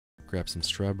grab some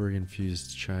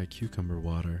strawberry-infused chai cucumber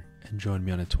water, and join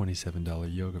me on a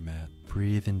 $27 yoga mat.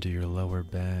 Breathe into your lower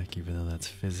back, even though that's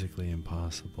physically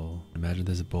impossible. Imagine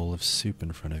there's a bowl of soup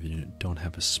in front of you and you don't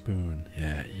have a spoon.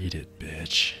 Yeah, eat it,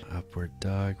 bitch. Upward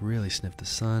dog, really sniff the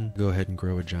sun. Go ahead and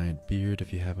grow a giant beard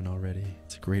if you haven't already.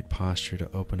 It's a great posture to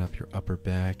open up your upper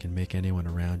back and make anyone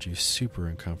around you super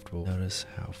uncomfortable. Notice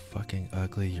how fucking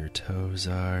ugly your toes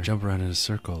are. Jump around in a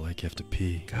circle like you have to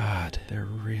pee. God, they're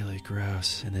really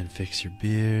gross. And then fix your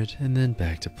beard, and then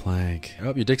back to plank.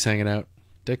 Oh, your dick's hanging out.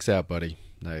 Dick's out, buddy.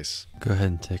 Nice. Go ahead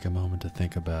and take a moment to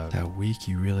think about how weak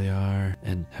you really are,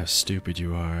 and how stupid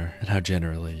you are, and how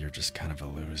generally you're just kind of a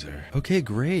loser. Okay,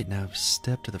 great. Now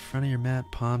step to the front of your mat,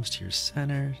 palms to your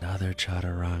center. Another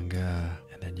chaturanga.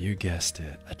 And then you guessed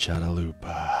it, a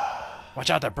chatalupa.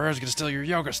 Watch out, that bird's gonna steal your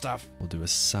yoga stuff. We'll do a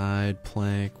side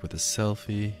plank with a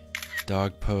selfie,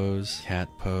 dog pose, cat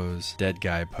pose, dead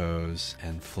guy pose,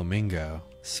 and flamingo.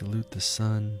 Salute the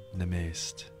sun,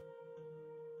 namaste.